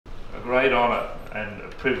great honour and a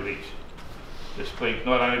privilege to speak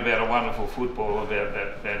not only about a wonderful footballer,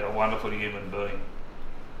 about a wonderful human being.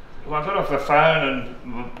 When I got off the phone and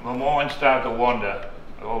my mind started to wander,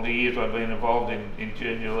 all the years I've been involved in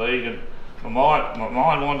junior league, and my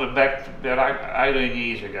mind wandered back to about 18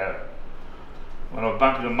 years ago when I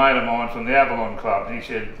bumped into a mate of mine from the Avalon Club, and he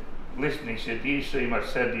said, listen, he said, do you see much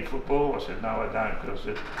Saturday football? I said, no, I don't, because I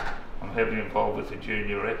said, I'm heavily involved with the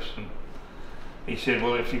junior reps. And he said,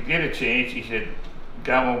 well, if you get a chance, he said,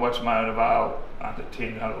 go and watch Mona Vale under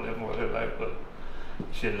 10, under 11, whatever they were.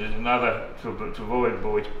 He said, there's another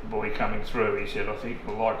Trbojevic boy coming through. He said, I think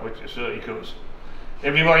you'll like what you see, because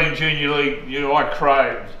everybody in junior league, I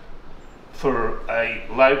craved for a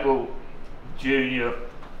local junior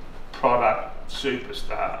product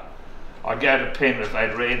superstar. I'd go to Penrith,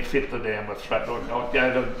 they'd ran Fittler down my throat. I'd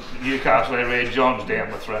go to Newcastle, they ran Johns down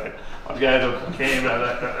my throat. I'd go to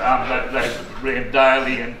Canberra, they ran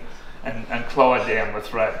Daly and Clyde down my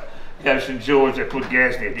throat. Go to St George, they put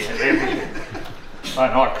Gasnier down, everything.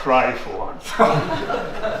 And I craved for one.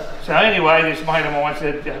 So anyway, this mate of mine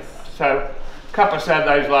said, so a couple of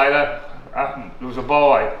Saturdays later, there was a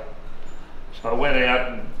buy. So I went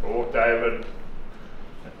out and walked over and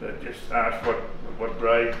just asked what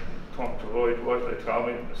grade Tom Trbojevic was. They told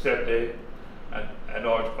me, I sat there and I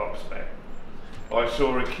was gobsmacked. I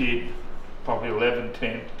saw a kid, probably 11,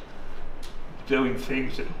 10, doing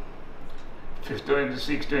things that 15 to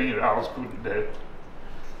 16-year-olds couldn't do.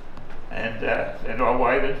 And I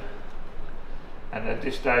waited, and at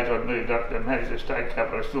this stage I'd moved up to manage the state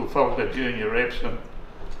cup, but I still followed the junior reps, and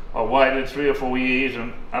I waited 3 or 4 years,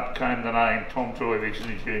 and up came the name Tom Trbojevic in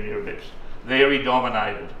the junior reps. There he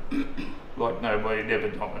dominated, like nobody had ever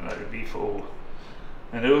dominated before.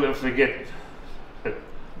 And who'll ever forget that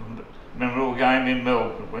memorable game in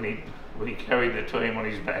Melbourne when he carried the team on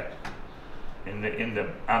his back in the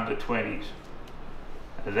under 20s.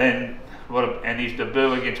 And then and his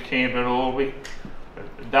debut against Canberra and Albury,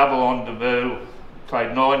 a double on debut,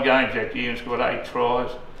 played 9 games that year and scored 8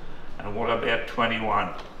 tries, and what about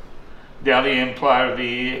 21? Dally M Player of the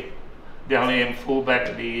Year, Dally M Fullback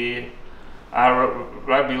of the Year,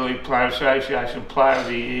 Rugby League Player Association Player of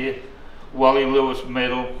the Year, Wally Lewis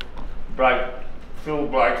Medal, broke Phil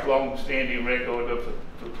Blake's long-standing record of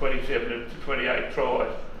 27 to 28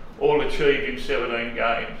 tries, all achieved in 17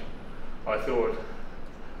 games. I thought,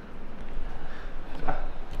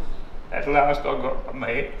 at last I got a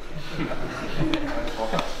man.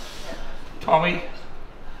 Tommy,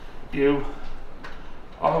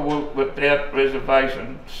 I will without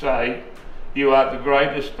reservation say you are the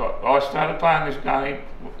greatest. I started playing this game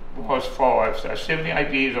when I was 5, so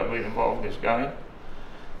 78 years I've been involved in this game.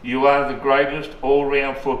 You are the greatest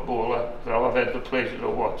all-round footballer that I've had the pleasure to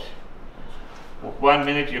watch. 1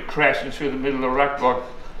 minute you're crashing through the middle of the ruck like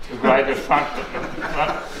the greatest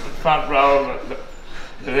front row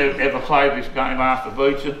that ever played this game after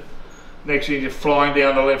Beecher. Next thing you're flying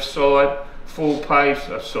down the left side, full pace,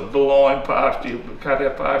 a sublime pass to you, cut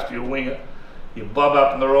out pass to your winger. You bob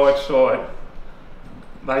up on the right side,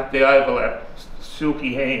 make the overlap,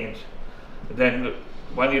 silky hands. And then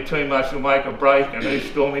one of your teammates will make a break and he's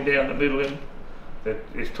storming down the middle in. That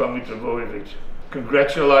is Tommy Trbojevic.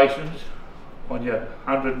 Congratulations on your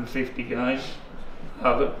 150 games.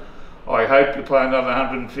 I hope you play another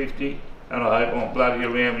 150. And I hope I'm bloody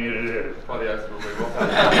around when you do it. By the oath, will be welcome.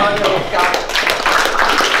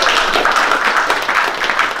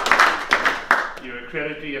 You're a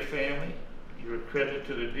credit to your family, you're a credit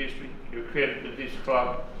to the district, you're a credit to this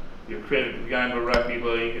club, you're a credit to the game of rugby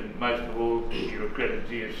league, and most of all, you're a credit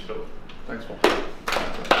to yourself. Thanks, Paul.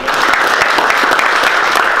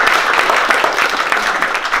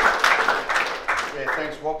 Yeah,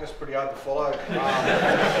 thanks, Wok. That's pretty hard to follow.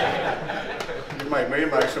 You made me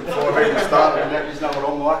emotional before I even started, and that is not what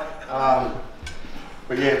I'm like.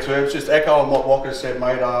 But yeah, Turbs, just echoing what Walker said,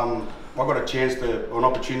 mate. I got a chance an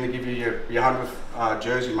opportunity to give you your 100th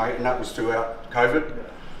jersey, mate, and that was throughout COVID.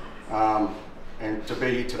 And to be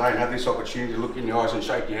here today and have this opportunity to look in your eyes and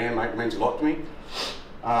shake your hand, mate, means a lot to me.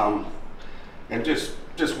 And just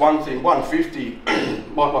one thing, 150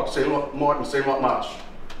 mightn't seem like much.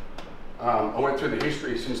 I went through the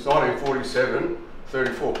history since 1947.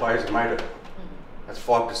 34 players have made it. That's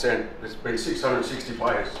 5%. There's been 660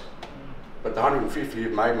 players. But the 150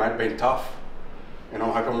 you've made, mate, been tough. And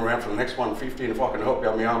I'm hoping I'm around for the next 150, and if I can help you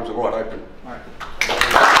out, my arms are wide open.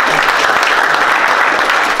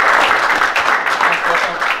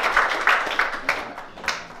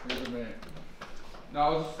 No,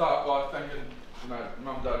 I'll just start by thanking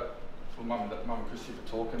Mum and Dad, Mum and Chrissy for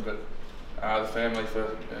talking, but the family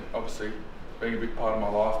for obviously being a big part of my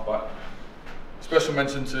life, but special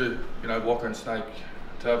mention to Walker and Snake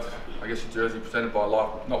to have, I guess, a jersey presented by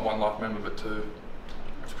not one life member but two.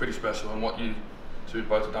 It's pretty special, and what you two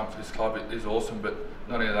both have done for this club is awesome. But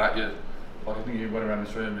not only that, I think you went around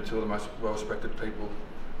this room with two of the most well-respected people,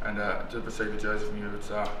 and to receive a jersey from you,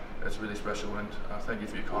 it's really special. And thank you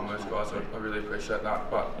for your kind words, guys. I really appreciate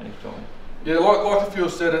that. But yeah, like the Fuel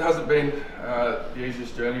said, it hasn't been the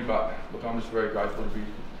easiest journey, but look, I'm just very grateful to be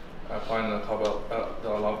playing in a club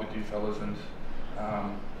that I love with you fellas, and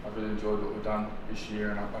I've really enjoyed what we've done this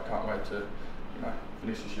year, and I can't wait to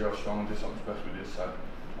finish this year off strong and do something special with this. So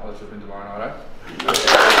let's jump into tomorrow night,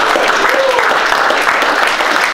 eh?